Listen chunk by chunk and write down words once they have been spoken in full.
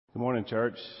Good morning,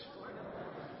 church.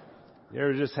 You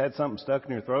ever just had something stuck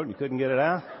in your throat and you couldn't get it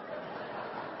out?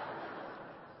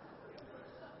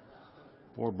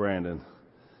 Poor Brandon.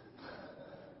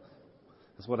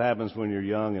 That's what happens when you're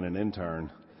young and an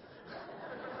intern.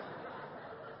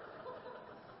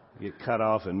 You get cut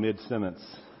off in mid-sentence.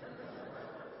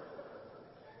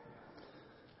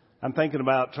 I'm thinking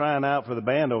about trying out for the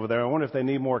band over there. I wonder if they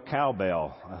need more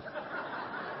cowbell.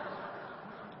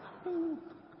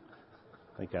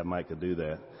 I think I might could do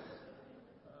that.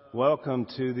 Welcome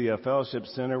to the Fellowship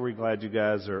Center. We're glad you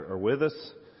guys are with us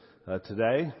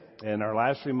today. And our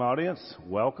live stream audience,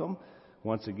 welcome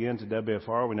once again to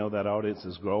WFR. We know that audience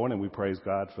is growing, and we praise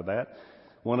God for that.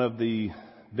 One of the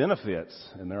benefits,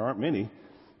 and there aren't many,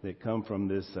 that came from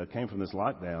this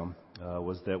lockdown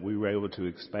was that we were able to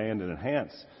expand and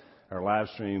enhance our live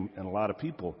stream, and a lot of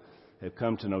people have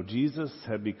come to know Jesus,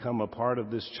 have become a part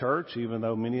of this church, even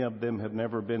though many of them have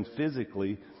never been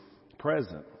physically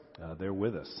present. They're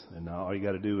with us. And all you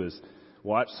got to do is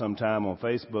watch sometime on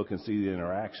Facebook and see the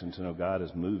interaction to know God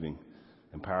is moving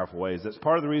in powerful ways. That's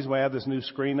part of the reason why I have this new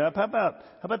screen up. How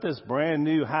about this brand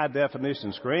new high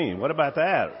definition screen? What about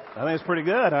that? I think it's pretty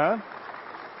good, huh?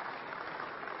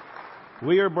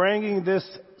 We are bringing this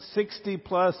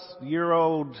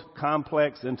 60-plus-year-old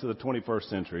complex into the 21st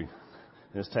century.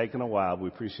 It's taken a while. We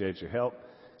appreciate your help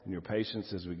and your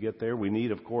patience as we get there. We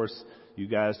need, of course, you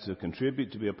guys to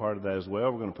contribute to be a part of that as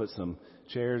well. We're going to put some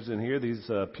chairs in here. These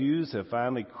pews have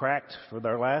finally cracked for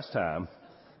their last time,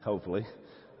 hopefully.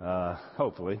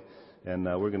 And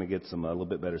we're going to get a little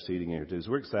bit better seating here, too.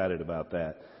 So we're excited about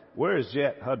that. Where is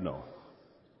Jet Hudnall?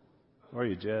 Where are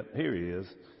you, Jet? Here he is.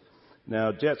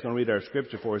 Now, Jet's going to read our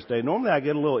scripture for us today. Normally, I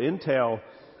get a little intel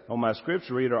on my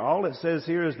scripture reader. All it says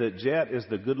here is that Jet is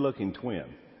the good-looking twin.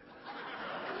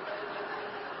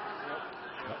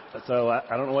 So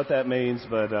I don't know what that means,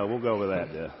 but we'll go with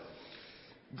that. Yeah.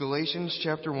 Galatians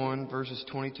chapter 1, verses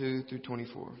 22 through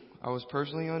 24. I was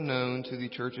personally unknown to the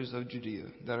churches of Judea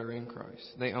that are in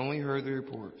Christ. They only heard the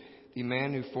report. The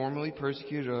man who formerly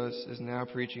persecuted us is now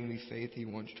preaching the faith he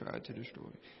once tried to destroy.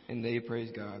 And they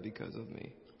praise God because of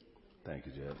me. Thank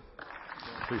you, Jet.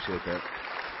 Appreciate that.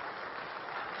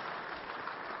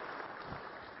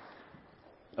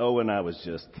 Oh, and I was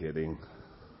just kidding.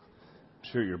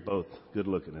 I'm sure you're both good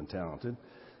looking and talented.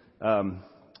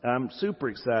 I'm super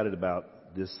excited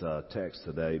about this text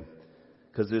today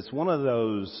because it's one of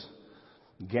those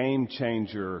game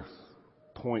changer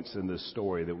points in this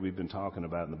story that we've been talking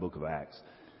about in the book of Acts.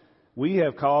 We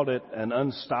have called it an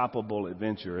unstoppable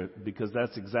adventure because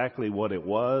that's exactly what it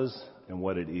was and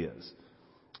what it is.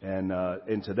 And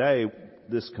today,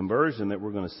 this conversion that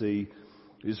we're going to see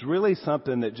is really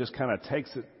something that just kind of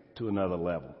takes it to another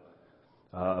level.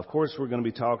 Of course, we're going to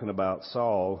be talking about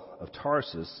Saul of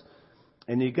Tarsus.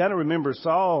 And you got to remember,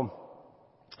 Saul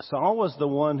was the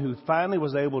one who finally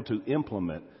was able to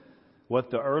implement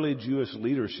what the early Jewish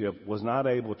leadership was not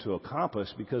able to accomplish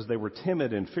because they were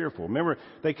timid and fearful. Remember,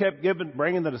 they kept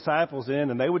bringing the disciples in,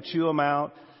 and they would chew them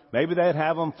out. Maybe they'd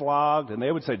have them flogged, and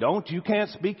they would say, you can't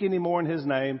speak anymore in his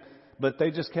name. But they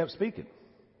just kept speaking.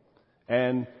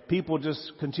 And people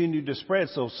just continued to spread.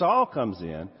 So Saul comes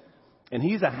in, and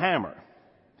he's a hammer.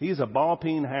 He's a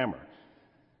ball-peen hammer.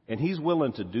 And he's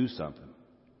willing to do something.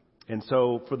 And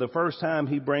so for the first time,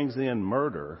 he brings in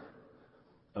murder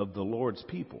of the Lord's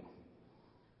people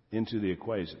into the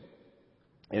equation.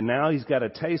 And now he's got a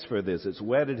taste for this. It's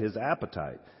whetted his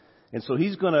appetite. And so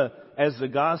he's going to, as the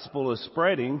gospel is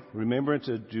spreading, remember,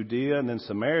 into Judea and then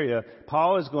Samaria,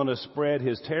 Paul is going to spread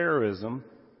his terrorism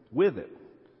with it.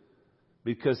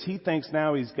 Because he thinks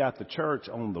now he's got the church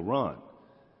on the run.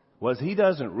 What he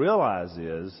doesn't realize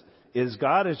is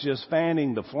God is just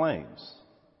fanning the flames.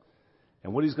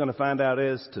 And what he's going to find out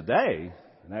is today,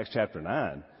 in Acts chapter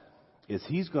 9, is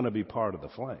he's going to be part of the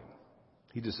flame.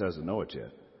 He just doesn't know it yet.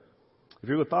 If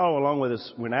you would follow along with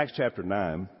us, we're in Acts chapter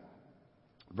 9.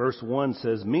 Verse 1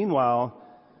 says, Meanwhile,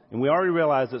 and we already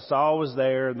realized that Saul was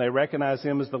there, and they recognized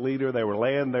him as the leader. They were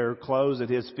laying their clothes at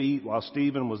his feet while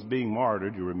Stephen was being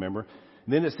martyred, you remember.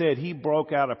 And then it said he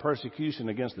broke out a persecution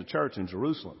against the church in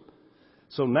Jerusalem.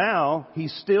 So now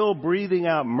he's still breathing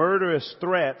out murderous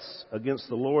threats against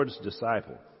the Lord's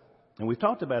disciple. And we've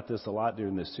talked about this a lot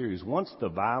during this series. Once the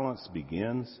violence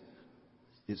begins,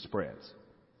 it spreads.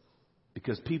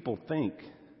 Because people think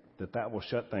that will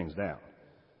shut things down.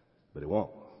 But it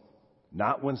won't.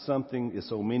 Not when something is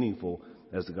so meaningful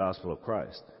as the gospel of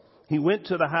Christ. He went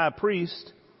to the high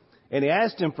priest and he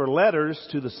asked him for letters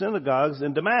to the synagogues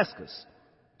in Damascus.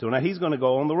 So now he's going to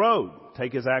go on the road,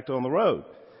 take his act on the road.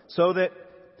 So that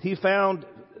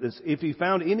if he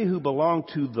found any who belonged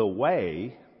to the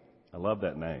way, I love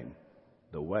that name,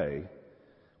 the way,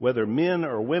 whether men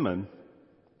or women,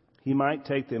 he might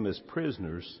take them as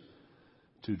prisoners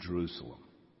to Jerusalem.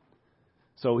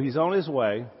 So he's on his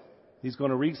way. He's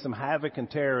going to wreak some havoc and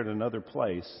terror in another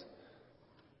place.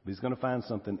 But he's going to find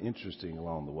something interesting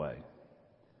along the way.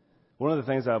 One of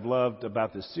the things I've loved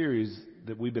about this series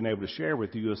that we've been able to share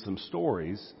with you is some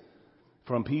stories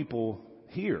from people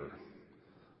here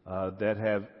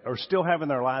that are still having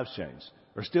their lives changed,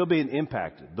 are still being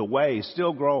impacted. The way is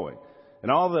still growing. And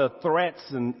all the threats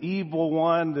and evil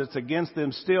one that's against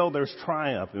them, still there's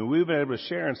triumph. And we've been able to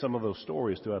share in some of those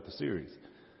stories throughout the series.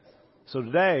 So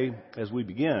today, as we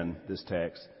begin this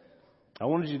text, I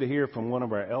wanted you to hear from one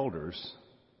of our elders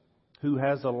who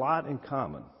has a lot in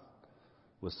common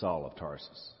with Saul of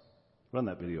Tarsus. Run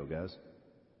that video, guys.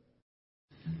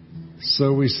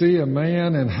 So we see a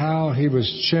man and how he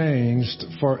was changed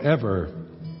forever.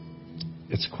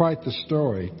 It's quite the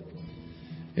story.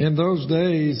 In those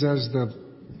days, as the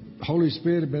Holy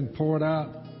Spirit had been poured out,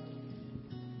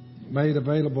 made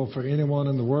available for anyone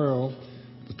in the world,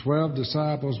 the 12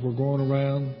 disciples were going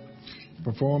around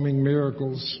performing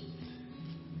miracles,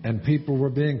 and people were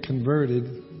being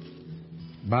converted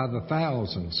by the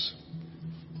thousands,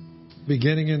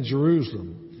 beginning in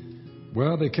Jerusalem.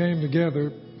 Well, they came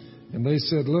together and they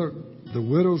said, look, the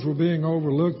widows were being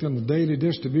overlooked in the daily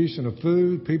distribution of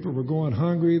food. People were going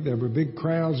hungry. There were big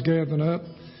crowds gathering up,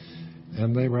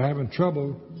 and they were having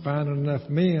trouble finding enough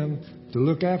men to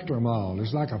look after them all.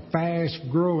 It's like a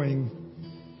fast-growing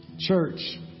church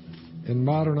in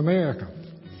modern America.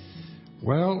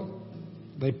 Well,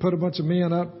 they put a bunch of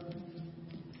men up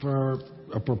for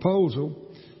a proposal.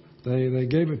 They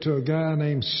gave it to a guy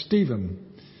named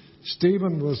Stephen.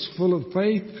 Stephen was full of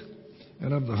faith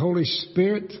and of the Holy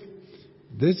Spirit.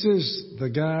 This is the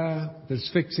guy that's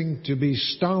fixing to be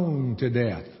stoned to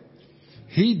death.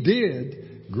 He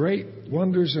did great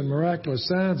wonders and miraculous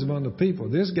signs among the people.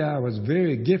 This guy was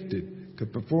very gifted,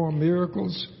 could perform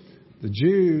miracles. The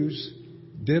Jews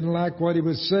didn't like what he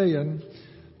was saying.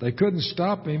 They couldn't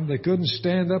stop him. They couldn't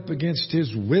stand up against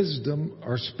his wisdom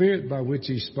or spirit by which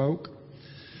he spoke.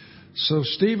 So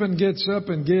Stephen gets up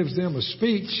and gives them a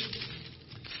speech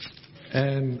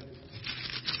and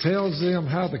tells them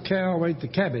how the cow ate the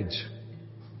cabbage.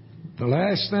 The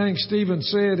last thing Stephen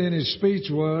said in his speech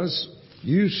was,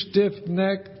 you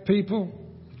stiff-necked people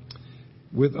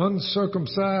with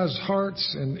uncircumcised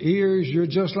hearts and ears, you're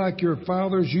just like your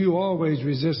fathers. You always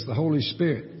resist the Holy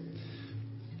Spirit.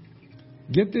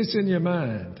 Get this in your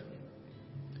mind.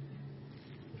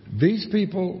 These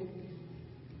people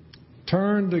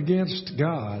turned against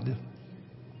God,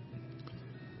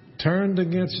 turned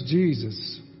against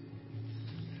Jesus,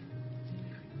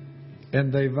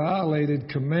 and they violated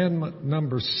commandment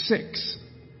number 6,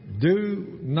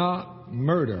 do not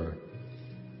murder,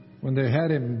 when they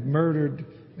had him murdered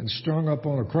and strung up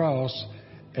on a cross.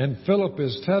 And Philip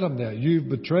is telling them that you've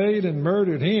betrayed and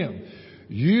murdered him.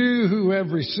 You who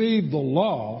have received the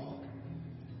law.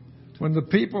 When the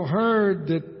people heard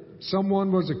that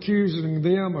someone was accusing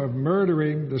them of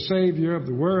murdering the Savior of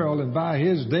the world, and by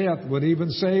his death would even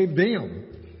save them,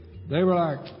 they were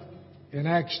like, in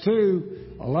Acts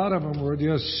 2, a lot of them were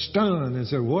just stunned and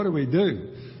said, what do we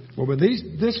do? Well, when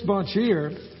this bunch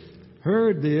here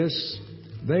heard this,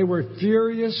 they were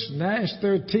furious, gnashed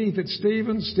their teeth at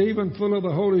Stephen. Stephen, full of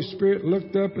the Holy Spirit,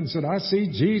 looked up and said, I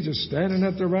see Jesus standing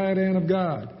at the right hand of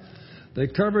God. They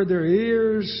covered their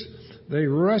ears. They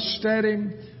rushed at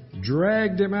him,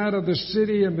 dragged him out of the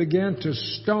city, and began to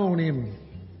stone him.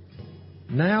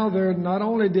 Now, not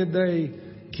only did they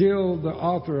kill the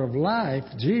author of life,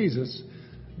 Jesus,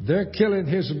 they're killing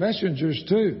his messengers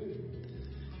too.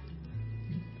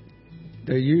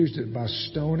 They used it by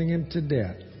stoning him to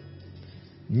death.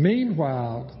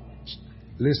 Meanwhile,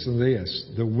 listen to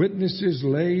this. The witnesses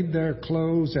laid their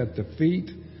clothes at the feet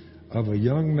of a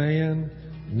young man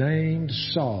named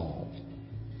Saul.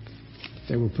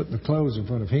 They were putting the clothes in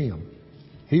front of him.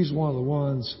 He's one of the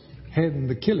ones heading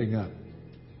the killing up.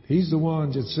 He's the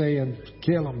one that's saying,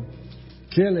 kill him,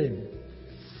 kill him.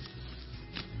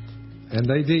 And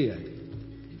they did.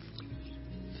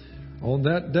 On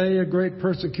that day, a great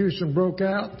persecution broke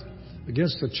out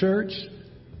against the church.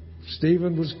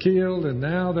 Stephen was killed, and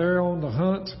now they're on the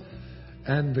hunt.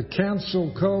 And the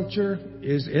cancel culture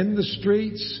is in the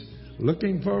streets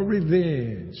looking for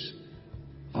revenge.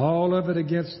 All of it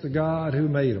against the God who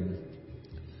made them.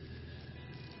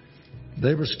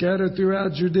 They were scattered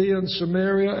throughout Judea and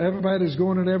Samaria. Everybody's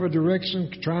going in every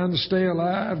direction, trying to stay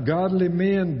alive. Godly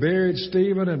men buried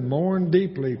Stephen and mourned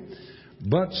deeply.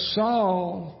 But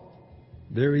Saul,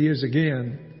 there he is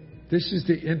again. This is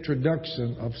the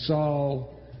introduction of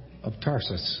Saul of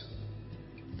Tarsus.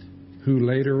 who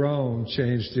later on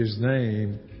changed his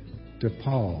name to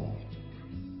Paul.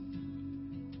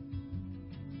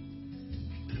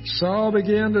 Saul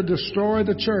began to destroy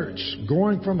the church.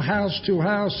 Going from house to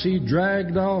house, he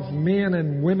dragged off men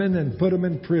and women and put them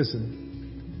in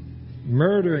prison,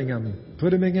 murdering them,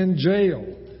 putting them in jail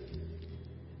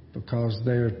because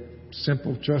their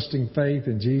simple trusting faith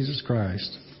in Jesus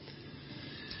Christ.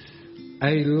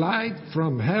 A light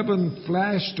from heaven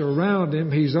flashed around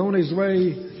him. He's on his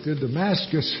way to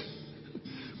Damascus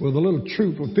with a little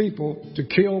troop of people to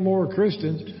kill more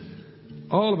Christians.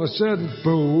 All of a sudden,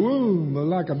 boom,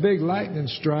 like a big lightning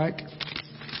strike.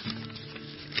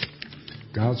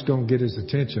 God's going to get his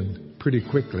attention pretty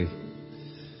quickly.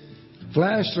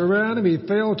 Flashed around him, he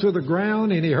fell to the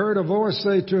ground, and he heard a voice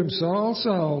say to him, Saul,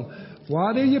 Saul,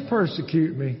 why do you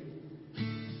persecute me?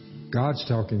 God's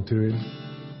talking to him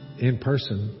in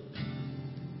person.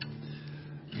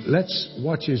 Let's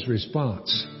watch his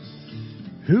response.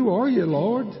 Who are you,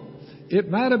 Lord? It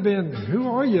might have been, who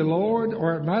are you, Lord?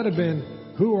 Or it might have been,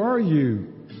 who are you,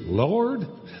 Lord?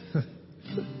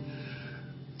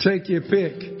 Take your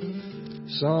pick.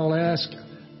 Saul asked.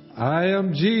 I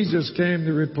am Jesus, came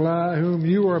the reply, whom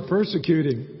you are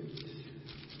persecuting.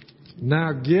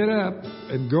 Now get up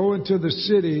and go into the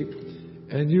city,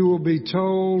 and you will be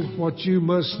told what you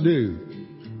must do.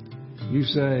 You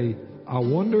say, I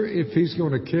wonder if he's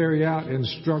going to carry out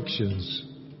instructions.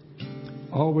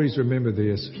 Always remember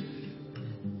this.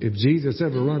 If Jesus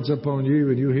ever runs up on you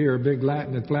and you hear a big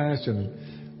lightning flash and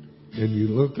you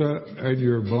look up and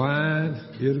you're blind,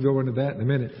 you'll go into that in a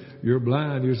minute. You're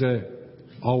blind, you say,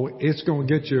 oh, it's going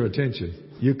to get your attention.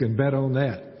 You can bet on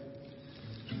that.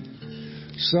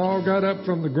 Saul got up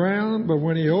from the ground, but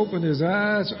when he opened his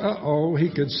eyes,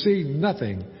 he could see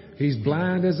nothing. He's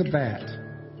blind as a bat.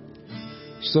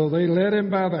 So they led him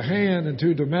by the hand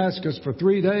into Damascus. For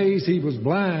 3 days he was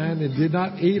blind and did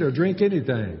not eat or drink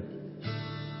anything.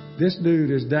 This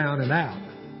dude is down and out.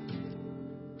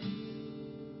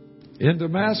 In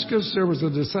Damascus, there was a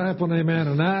disciple named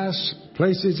Ananias,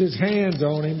 places his hands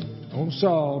on him, on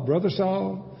Saul. Brother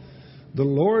Saul, the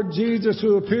Lord Jesus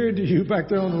who appeared to you back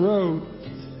there on the road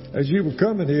as you were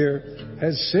coming here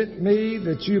has sent me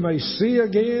that you may see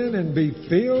again and be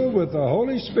filled with the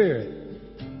Holy Spirit.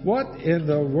 What in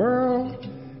the world?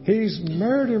 He's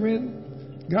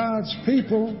murdering God's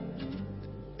people.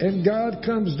 And God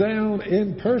comes down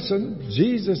in person,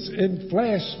 Jesus in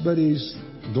flesh, but he's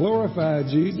glorified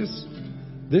Jesus.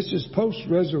 This is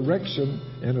post-resurrection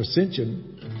and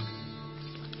ascension.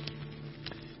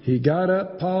 He got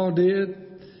up, Paul did.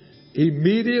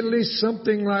 Immediately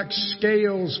something like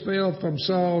scales fell from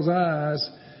Saul's eyes,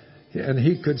 and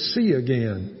he could see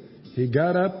again. He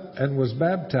got up and was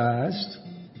baptized,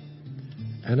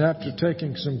 and after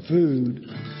taking some food,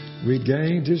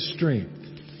 regained his strength.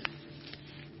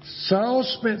 Saul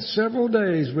spent several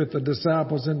days with the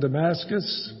disciples in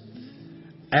Damascus.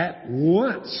 At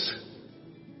once,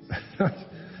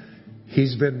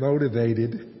 he's been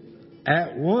motivated.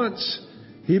 At once,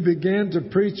 he began to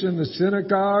preach in the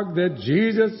synagogue that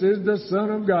Jesus is the Son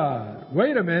of God.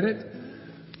 Wait a minute.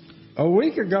 A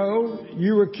week ago,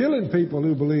 you were killing people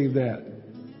who believed that.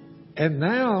 And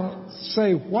now,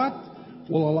 say what?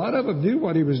 Well, a lot of them knew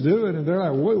what he was doing, and they're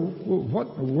like, what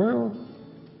in the world?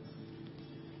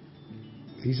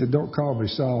 He said, don't call me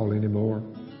Saul anymore.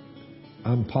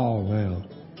 I'm Paul now.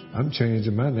 I'm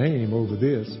changing my name over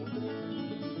this.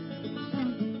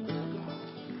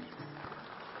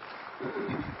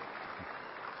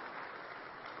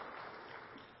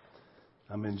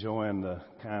 I'm enjoying the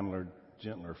kindler,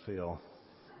 gentler feel.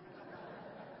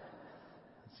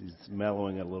 He's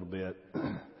mellowing it a little bit.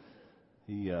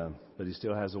 But he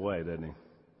still has a way, doesn't he?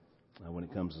 When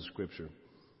it comes to Scripture.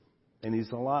 And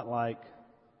he's a lot like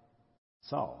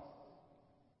Saul.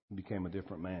 He became a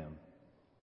different man.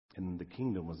 And the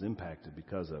kingdom was impacted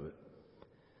because of it.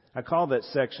 I call that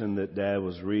section that Dad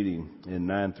was reading in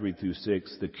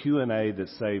 9:3-6 the Q&A that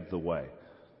saved the way.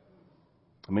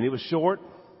 I mean, it was short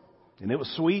and it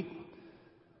was sweet.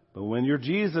 But when you're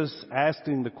Jesus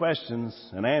asking the questions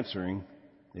and answering,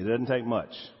 it doesn't take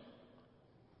much.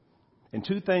 And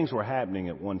 2 things were happening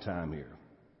at one time here.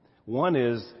 One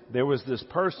is there was this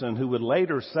person who would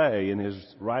later say in his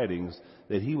writings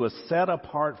that he was set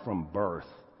apart from birth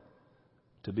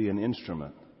to be an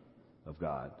instrument of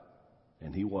God.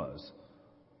 And he was.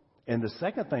 And the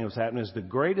second thing that was happening is the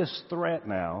greatest threat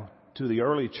now to the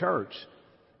early church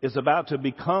is about to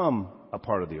become a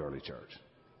part of the early church.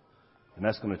 And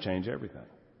that's going to change everything.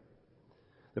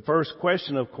 The first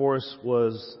question, of course,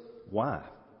 was why?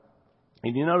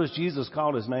 And you notice Jesus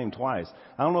called his name twice.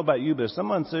 I don't know about you, but if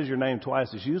someone says your name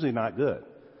twice, it's usually not good.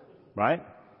 Right?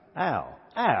 Al.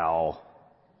 Al.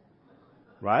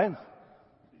 Right?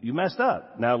 You messed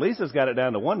up. Now, Lisa's got it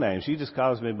down to one name. She just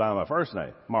calls me by my first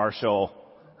name. Marshall.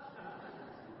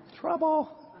 Trouble.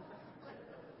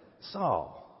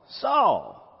 Saul.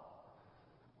 Saul.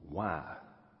 Why?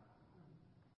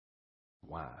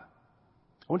 Why?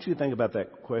 I want you to think about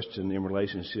that question in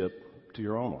relationship to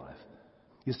your own life.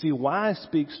 You see, why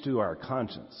speaks to our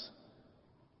conscience.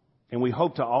 And we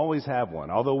hope to always have one.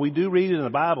 Although we do read it in the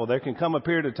Bible, there can come a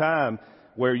period of time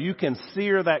where you can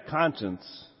sear that conscience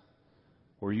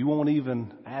where you won't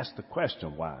even ask the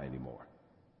question why anymore.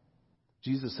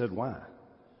 Jesus said, why?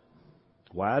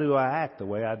 Why do I act the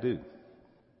way I do?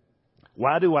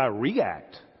 Why do I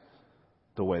react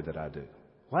the way that I do?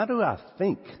 Why do I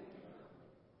think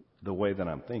the way that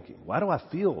I'm thinking? Why do I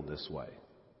feel this way?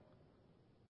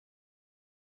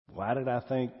 Why did I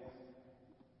think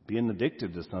being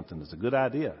addicted to something is a good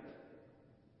idea?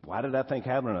 Why did I think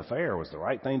having an affair was the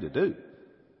right thing to do?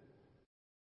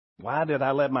 Why did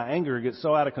I let my anger get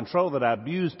so out of control that I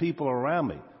abused people around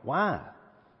me? Why?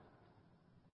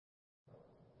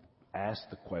 Ask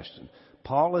the question.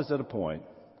 Paul is at a point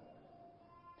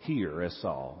here as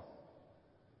Saul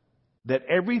that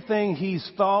everything he's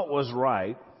thought was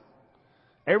right,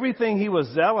 everything he was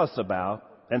zealous about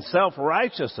and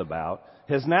self-righteous about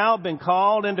has now been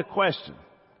called into question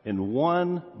in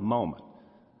one moment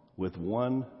with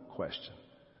one question.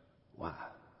 Why?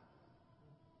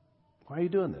 Why are you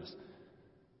doing this?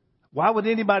 Why would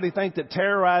anybody think that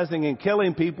terrorizing and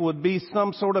killing people would be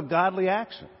some sort of godly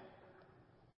action?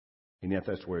 And yet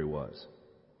that's where he was.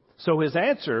 So his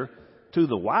answer to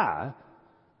the why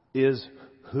is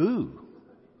who?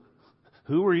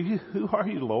 Who are you? Who are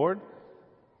you, Lord?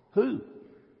 Who?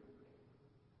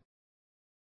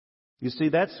 You see,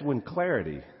 that's when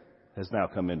clarity has now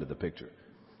come into the picture.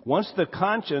 Once the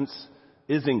conscience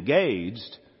is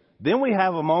engaged, then we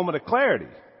have a moment of clarity,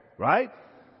 right?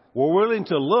 We're willing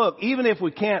to look, even if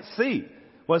we can't see.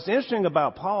 What's interesting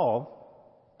about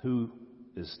Paul, who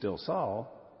is still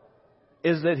Saul,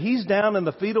 is that he's down in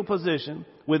the fetal position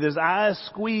with his eyes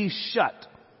squeezed shut.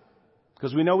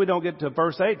 Because we know we don't get to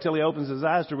verse 8 till he opens his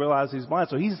eyes to realize he's blind.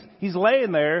 So he's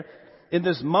laying there in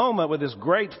this moment with this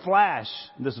great flash,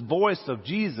 this voice of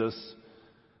Jesus,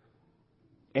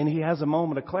 and he has a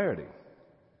moment of clarity.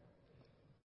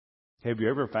 Have you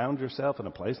ever found yourself in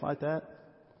a place like that?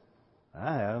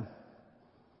 I have.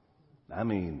 I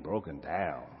mean, broken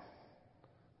down.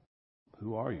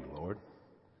 Who are you, Lord?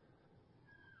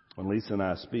 When Lisa and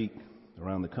I speak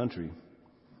around the country,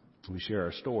 we share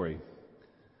our story.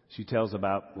 She tells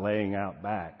about laying out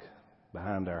back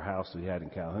behind our house we had in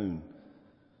Calhoun.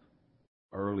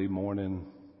 Early morning,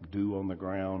 dew on the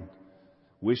ground,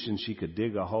 wishing she could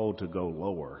dig a hole to go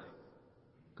lower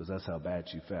because that's how bad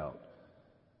she felt.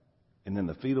 And in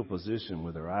the fetal position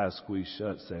with her eyes squeezed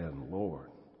shut saying, Lord,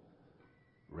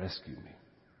 rescue me.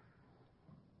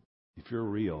 If you're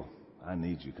real, I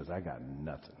need you because I got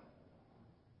nothing.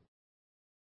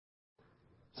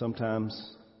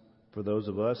 Sometimes, for those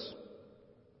of us,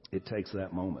 it takes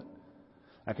that moment.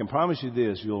 I can promise you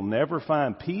this, you'll never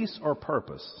find peace or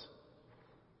purpose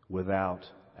without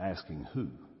asking who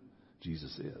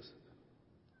Jesus is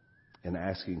and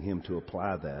asking him to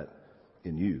apply that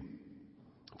in you.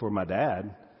 For my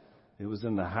dad, it was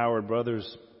in the Howard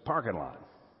Brothers parking lot,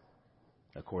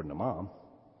 according to Mom.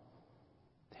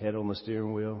 Head on the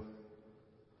steering wheel,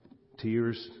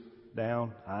 tears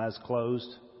down, eyes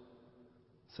closed,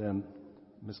 saying,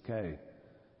 Miss Kay,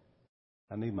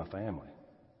 I need my family.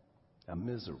 I'm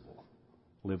miserable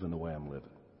living the way I'm living.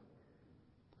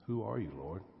 Who are you,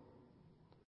 Lord?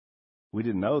 We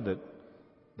didn't know that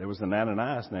there was an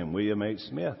Ananias named William H.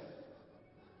 Smith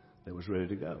that was ready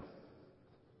to go.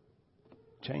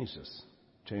 Changed us,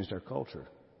 changed our culture.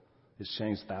 It's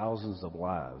changed thousands of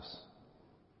lives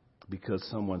because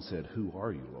someone said, who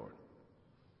are you, Lord?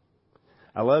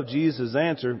 I love Jesus'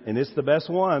 answer, and it's the best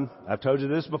one. I've told you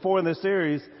this before in this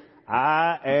series.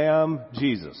 I am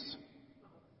Jesus.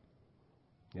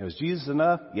 Was Jesus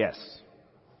enough? Yes.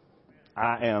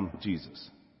 I am Jesus.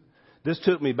 This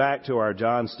took me back to our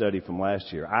John study from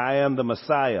last year. I am the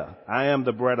Messiah. I am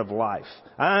the bread of life.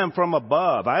 I am from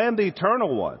above. I am the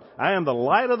eternal one. I am the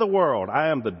light of the world. I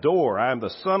am the door. I am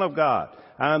the Son of God.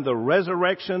 I am the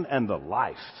resurrection and the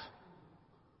life.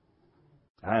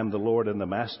 I am the Lord and the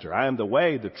Master. I am the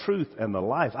way, the truth, and the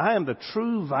life. I am the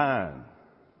true vine.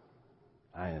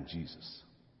 I am Jesus.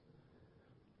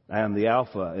 I am the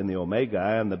Alpha and the Omega.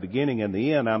 I am the beginning and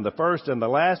the end. I am the first and the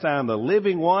last. I am the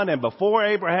living one. And before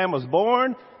Abraham was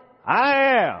born,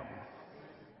 I am.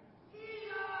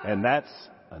 And that's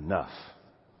enough.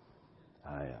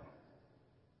 I am.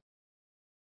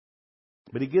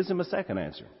 But he gives him a second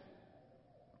answer.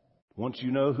 Once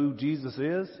you know who Jesus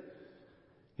is,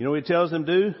 you know what he tells him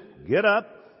to do? Get up,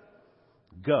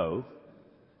 go,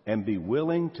 and be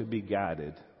willing to be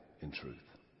guided in truth.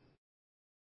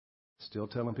 Still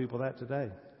telling people that today.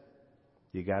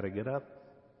 You got to get up.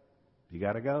 You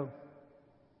got to go.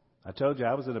 I told you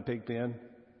I was in a pig pen.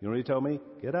 You know what he told me?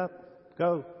 Get up,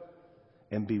 go,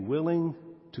 and be willing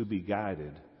to be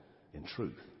guided in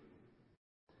truth.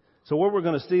 So what we're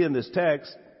going to see in this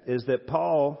text is that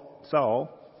Saul,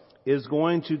 is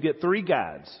going to get three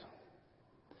guides.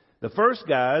 The first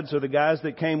guides are the guys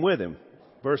that came with him.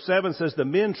 Verse 7 says, the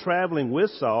men traveling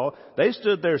with Saul, they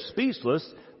stood there speechless.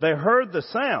 They heard the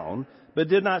sound, but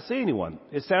did not see anyone.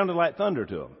 It sounded like thunder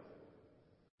to them.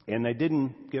 And they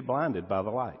didn't get blinded by the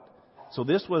light. So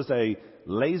this was a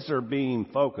laser beam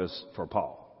focus for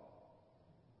Paul.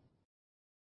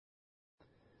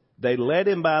 They led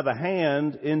him by the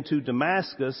hand into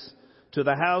Damascus to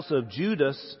the house of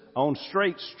Judas on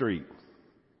Straight Street,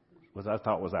 which I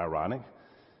thought was ironic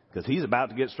because he's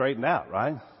about to get straightened out,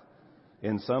 right?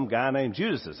 In some guy named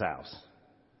Judas's house.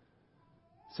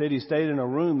 Said he stayed in a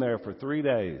room there for 3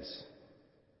 days.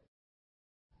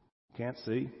 Can't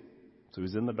see. So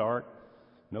he's in the dark.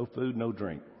 No food, no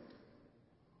drink.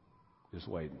 Just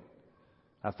waiting.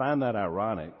 I find that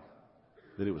ironic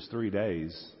that it was 3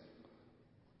 days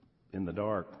in the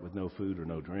dark with no food or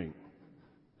no drink.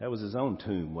 That was his own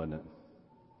tomb, wasn't it?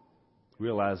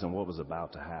 Realizing what was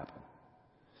about to happen.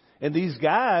 And these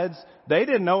guides, they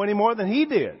didn't know any more than he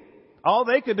did. All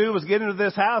they could do was get into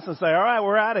this house and say, all right,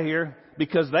 we're out of here,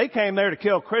 because they came there to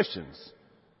kill Christians,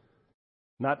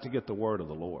 not to get the word of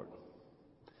the Lord.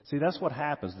 See, that's what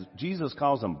happens. Jesus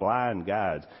calls them blind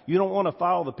guides. You don't want to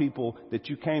follow the people that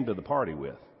you came to the party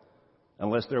with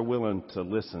unless they're willing to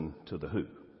listen to the who.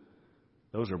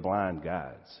 Those are blind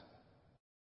guides.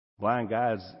 Blind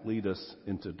guides lead us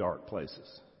into dark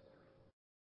places.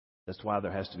 That's why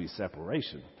there has to be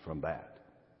separation from that.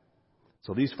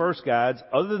 So these first guides,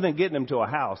 other than getting them to a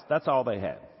house, that's all they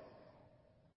had.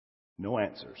 No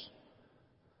answers.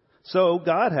 So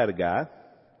God had a guy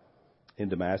in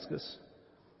Damascus.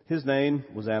 His name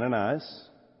was Ananias.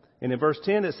 And in verse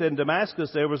 10 it said, in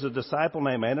Damascus there was a disciple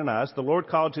named Ananias. The Lord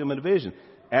called to him in a vision.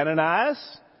 Ananias?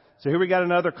 So here we got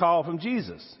another call from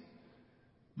Jesus.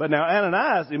 But now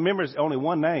Ananias, remember it's only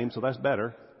one name, so that's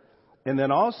better. And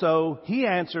then also he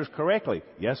answers correctly.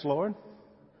 Yes, Lord.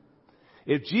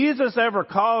 If Jesus ever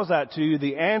calls that to you,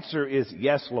 the answer is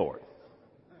yes, Lord.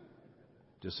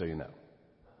 Just so you know.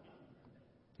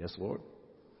 Yes, Lord.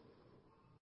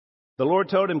 The Lord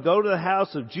told him, go to the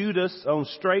house of Judas on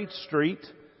Straight Street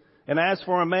and ask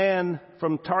for a man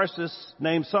from Tarsus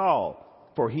named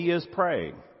Saul, for he is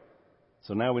praying.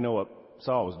 So now we know what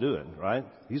Saul was doing, right?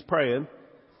 He's praying.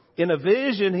 In a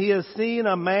vision, he has seen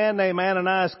a man named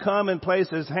Ananias come and place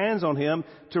his hands on him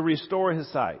to restore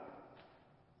his sight.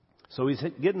 So he's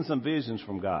getting some visions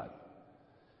from God.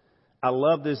 I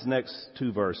love this next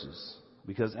two verses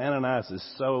because Ananias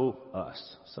is so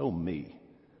us, so me.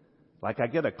 Like I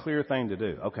get a clear thing to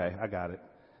do. Okay, I got it.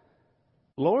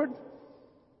 Lord,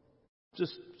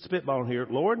 just spitballing here.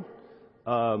 Lord,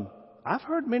 I've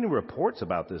heard many reports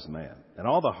about this man and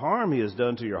all the harm he has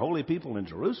done to your holy people in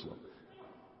Jerusalem.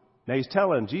 Now he's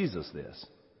telling Jesus this,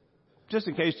 just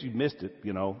in case you missed it,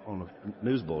 on a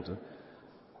news bulletin.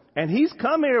 And he's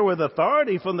come here with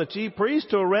authority from the chief priest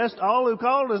to arrest all who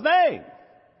called his name.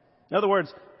 In other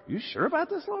words, you sure about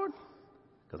this, Lord?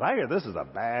 Because I hear this is a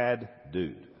bad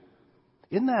dude.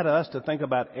 Isn't that us to think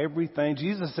about everything?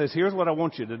 Jesus says, here's what I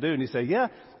want you to do. And you say, yeah,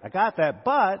 I got that,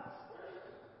 but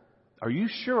are you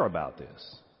sure about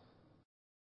this?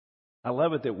 I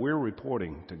love it that we're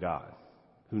reporting to God,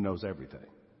 who knows everything.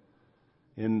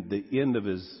 In the end of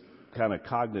his kind of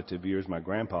cognitive years, my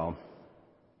grandpa,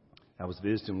 I was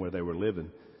visiting where they were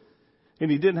living. And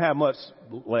he didn't have much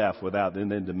left without, and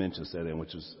then dementia set in,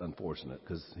 which was unfortunate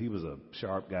because he was a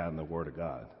sharp guy in the Word of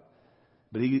God.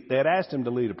 But they had asked him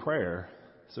to lead a prayer,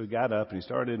 so he got up and he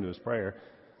started into his prayer.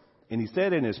 And he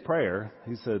said in his prayer,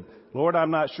 he said, Lord,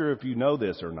 I'm not sure if you know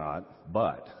this or not,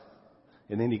 but.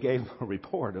 And then he gave a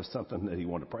report of something that he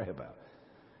wanted to pray about.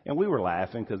 And we were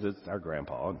laughing because it's our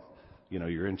grandpa. And,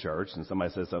 you're in church and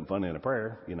somebody says something funny in a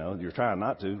prayer, you're trying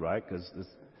not to, right?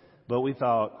 But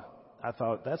I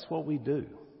thought, that's what we do.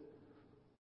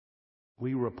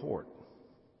 We report.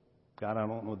 God, I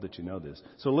don't know that you know this.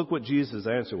 So look what Jesus'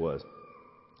 answer was.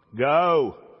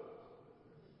 Go.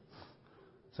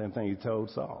 Same thing he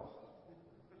told Saul.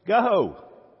 Go.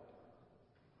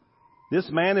 This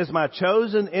man is my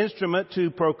chosen instrument to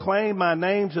proclaim my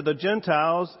name to the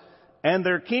Gentiles and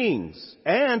their kings,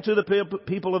 and to the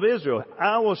people of Israel.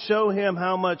 I will show him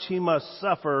how much he must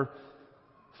suffer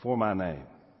for my name.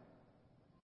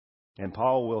 And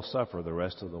Paul will suffer the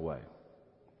rest of the way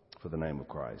for the name of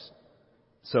Christ.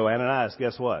 So Ananias,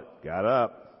 guess what? Got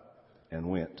up and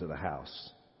went to the house,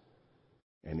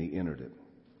 and he entered it.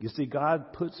 You see,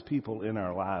 God puts people in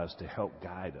our lives to help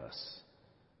guide us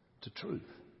to truth,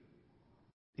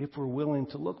 if we're willing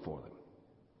to look for them,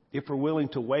 if we're willing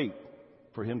to wait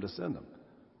for him to send them.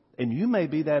 And you may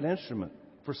be that instrument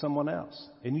for someone else,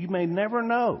 and you may never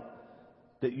know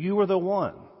that you were the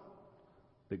one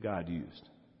that God used,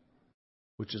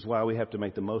 which is why we have to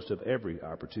make the most of every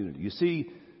opportunity. You see,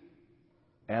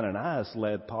 Ananias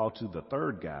led Paul to the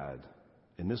third guide,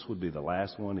 and this would be the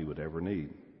last one he would ever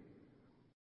need.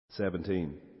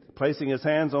 17. Placing his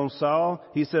hands on Saul,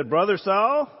 he said, Brother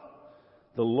Saul,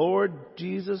 the Lord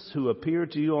Jesus, who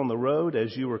appeared to you on the road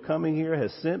as you were coming here,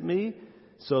 has sent me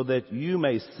so that you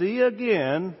may see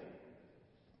again.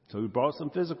 So he brought some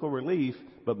physical relief,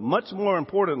 but much more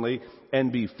importantly,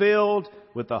 and be filled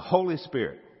with the Holy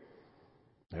Spirit.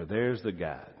 Now there's the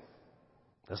guide.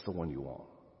 That's the one you want.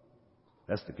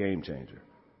 That's the game changer.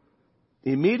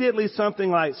 Immediately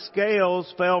something like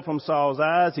scales fell from Saul's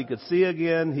eyes. He could see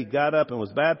again. He got up and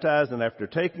was baptized, and after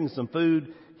taking some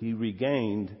food, he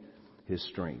regained his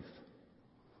strength.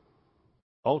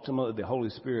 Ultimately, the Holy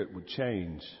Spirit would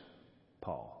change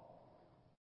Paul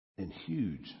in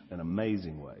huge and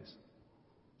amazing ways,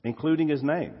 including his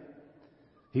name.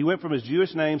 He went from his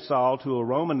Jewish name Saul to a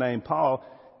Roman name Paul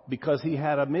because he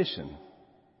had a mission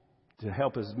to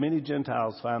help as many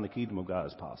Gentiles find the kingdom of God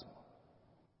as possible.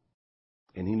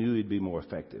 And he knew he'd be more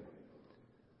effective.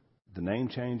 The name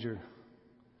changer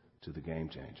to the game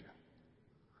changer.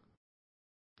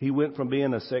 He went from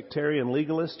being a sectarian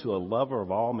legalist to a lover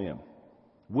of all men,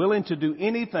 willing to do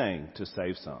anything to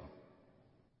save some.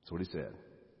 That's what he said.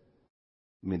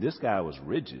 I mean, this guy was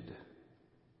rigid.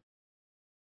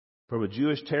 From a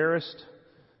Jewish terrorist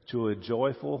to a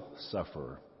joyful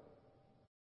sufferer.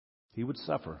 He would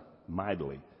suffer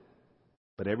mightily.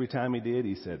 But every time he did,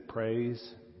 he said, Praise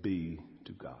be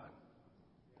to God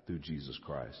through Jesus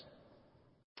Christ.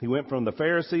 He went from the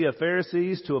Pharisee of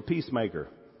Pharisees to a peacemaker.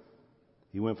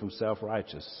 He went from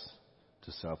self-righteous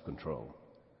to self-control.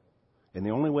 And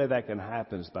the only way that can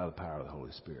happen is by the power of the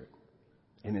Holy Spirit.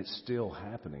 And it's still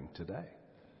happening today.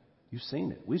 You've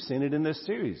seen it. We've seen it in this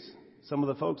series. Some of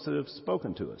the folks that have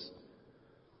spoken to us.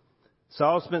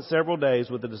 Saul spent several days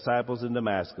with the disciples in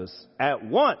Damascus. At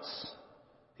once,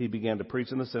 he began to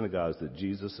preach in the synagogues that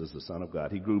Jesus is the Son of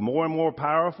God. He grew more and more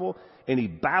powerful, and he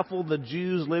baffled the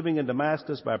Jews living in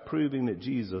Damascus by proving that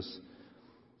Jesus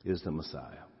is the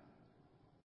Messiah.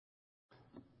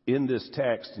 In this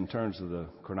text, in terms of the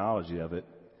chronology of it,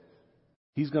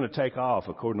 he's going to take off,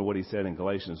 according to what he said in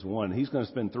Galatians 1. He's going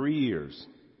to spend 3 years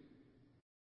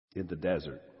in the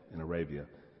desert in Arabia,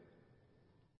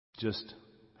 just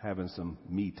having some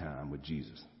me time with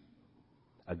Jesus.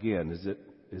 Again, is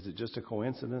it just a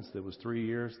coincidence that it was 3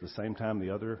 years, the same time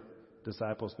the other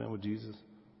disciples spent with Jesus?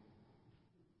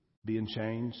 Being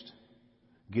changed,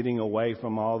 getting away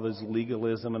from all this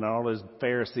legalism and all his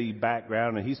Pharisee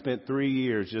background, and he spent 3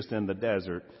 years just in the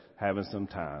desert having some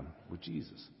time with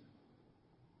Jesus.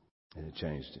 And it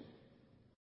changed him.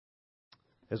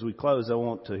 As we close, I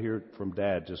want to hear from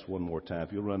Dad just one more time.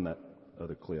 If you'll run that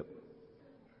other clip.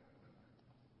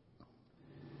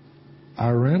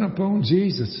 I ran upon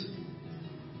Jesus.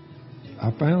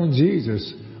 I found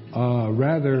Jesus.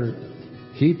 Rather,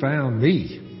 he found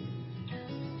me.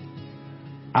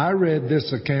 I read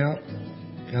this account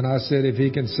and I said, if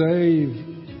he can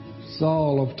save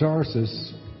Saul of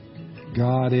Tarsus,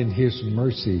 God in his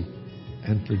mercy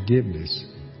and forgiveness,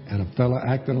 and a fellow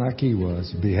acting like he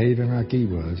was, behaving like he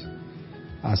was,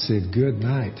 I said, good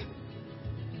night.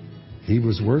 He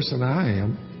was worse than I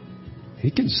am.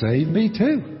 He can save me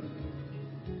too.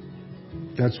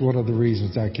 That's one of the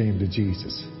reasons I came to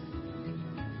Jesus.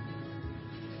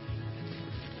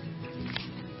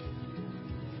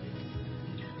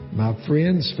 My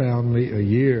friends found me a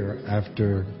year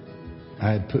after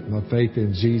I had put my faith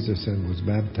in Jesus and was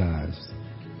baptized.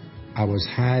 I was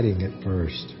hiding at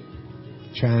first,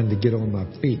 trying to get on my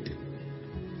feet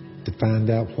to find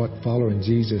out what following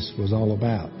Jesus was all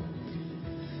about.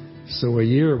 So a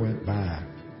year went by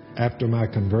after my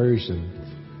conversion,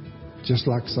 just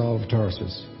like Saul of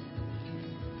Tarsus.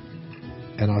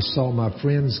 And I saw my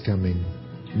friends coming,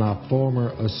 my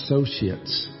former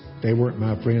associates. They weren't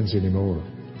my friends anymore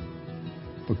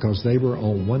because they were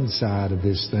on one side of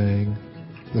this thing,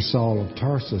 the Saul of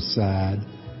Tarsus side,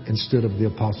 instead of the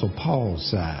Apostle Paul's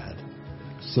side.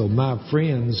 So my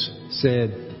friends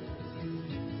said,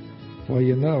 Well,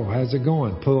 you know, how's it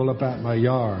going? Pull up at my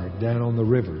yard down on the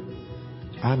river.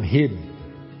 I'm hidden.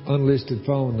 Unlisted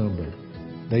phone number.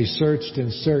 They searched and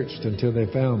searched until they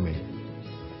found me.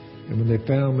 And when they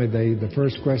found me, the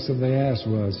first question they asked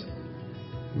was,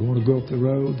 "You want to go up the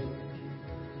road?"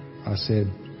 I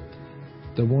said,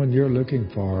 "The one you're looking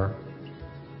for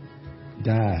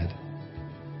died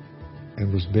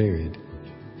and was buried.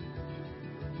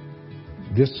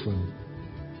 This one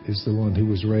is the one who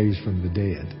was raised from the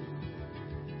dead."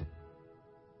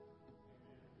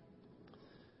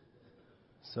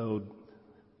 So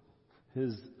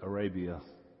his Arabia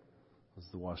was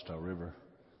the Washita River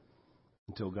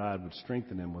until God would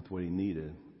strengthen him with what he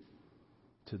needed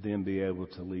to then be able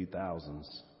to lead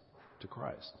thousands to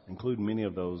Christ, including many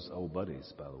of those old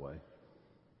buddies, by the way.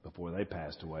 Before they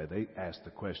passed away, they asked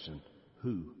the question,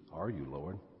 "Who are you,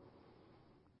 Lord?"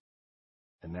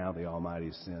 And now the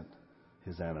Almighty sent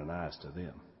his Ananias to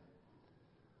them.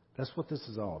 That's what this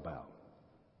is all about.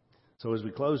 So as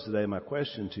we close today, my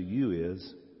question to you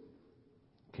is,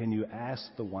 can you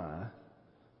ask the why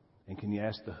and can you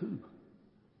ask the who?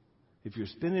 If you're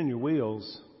spinning your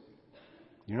wheels,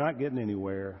 you're not getting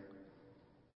anywhere,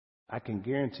 I can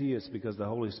guarantee it's because the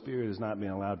Holy Spirit is not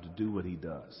being allowed to do what he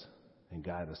does and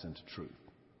guide us into truth.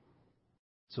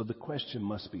 So the question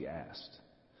must be asked.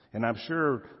 And I'm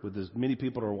sure with as many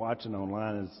people who are watching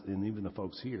online and even the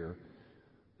folks here,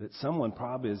 that someone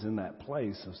probably is in that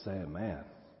place of saying, man,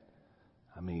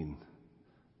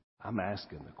 I'm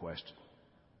asking the question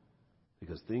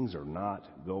because things are not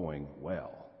going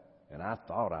well. And I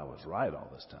thought I was right all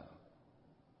this time.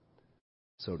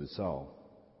 So did Saul.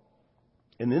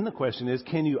 And then the question is,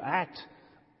 can you act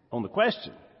on the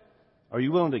question? Are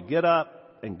you willing to get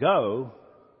up and go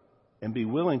and be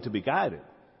willing to be guided?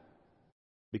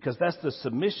 Because that's the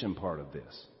submission part of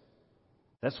this.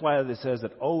 That's why it says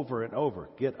it over and over.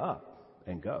 Get up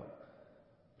and go.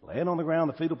 Laying on the ground,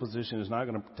 the fetal position is not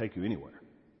going to take you anywhere.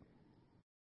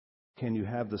 Can you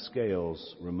have the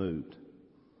scales removed?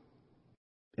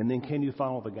 And then can you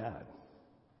follow the guide?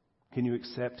 Can you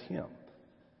accept him?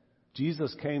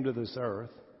 Jesus came to this earth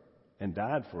and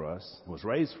died for us, was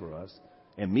raised for us,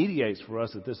 and mediates for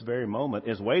us at this very moment,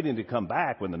 is waiting to come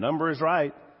back when the number is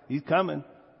right. He's coming.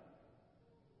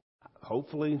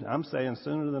 Hopefully, I'm saying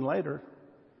sooner than later.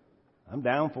 I'm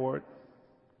down for it.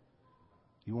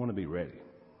 You want to be ready.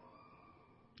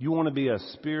 You want to be a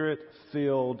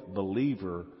Spirit-filled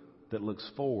believer that looks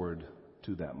forward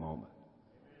to that moment.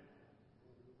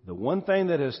 The one thing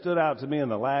that has stood out to me in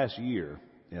the last year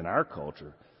in our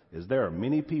culture is there are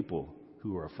many people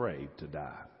who are afraid to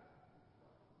die.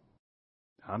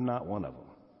 I'm not one of them.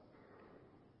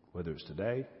 Whether it's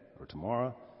today or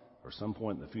tomorrow or some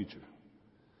point in the future.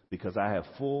 Because I have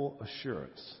full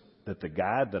assurance that the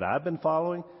guide that I've been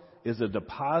following is a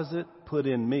deposit put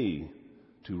in me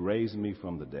to raise me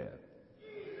from the dead.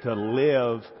 To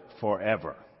live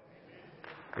forever.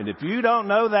 And if you don't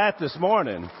know that this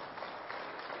morning,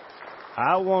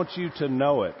 I want you to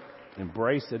know it,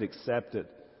 embrace it, accept it,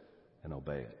 and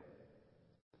obey it.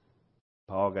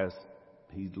 Paul, guys,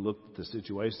 he looked at the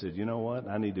situation and said, you know what?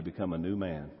 I need to become a new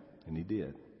man. And he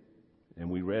did. And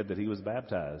we read that he was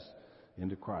baptized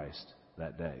into Christ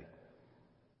that day.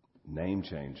 Name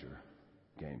changer,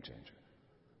 game changer.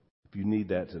 If you need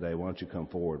that today, why don't you come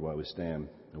forward while we stand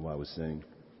and while we sing.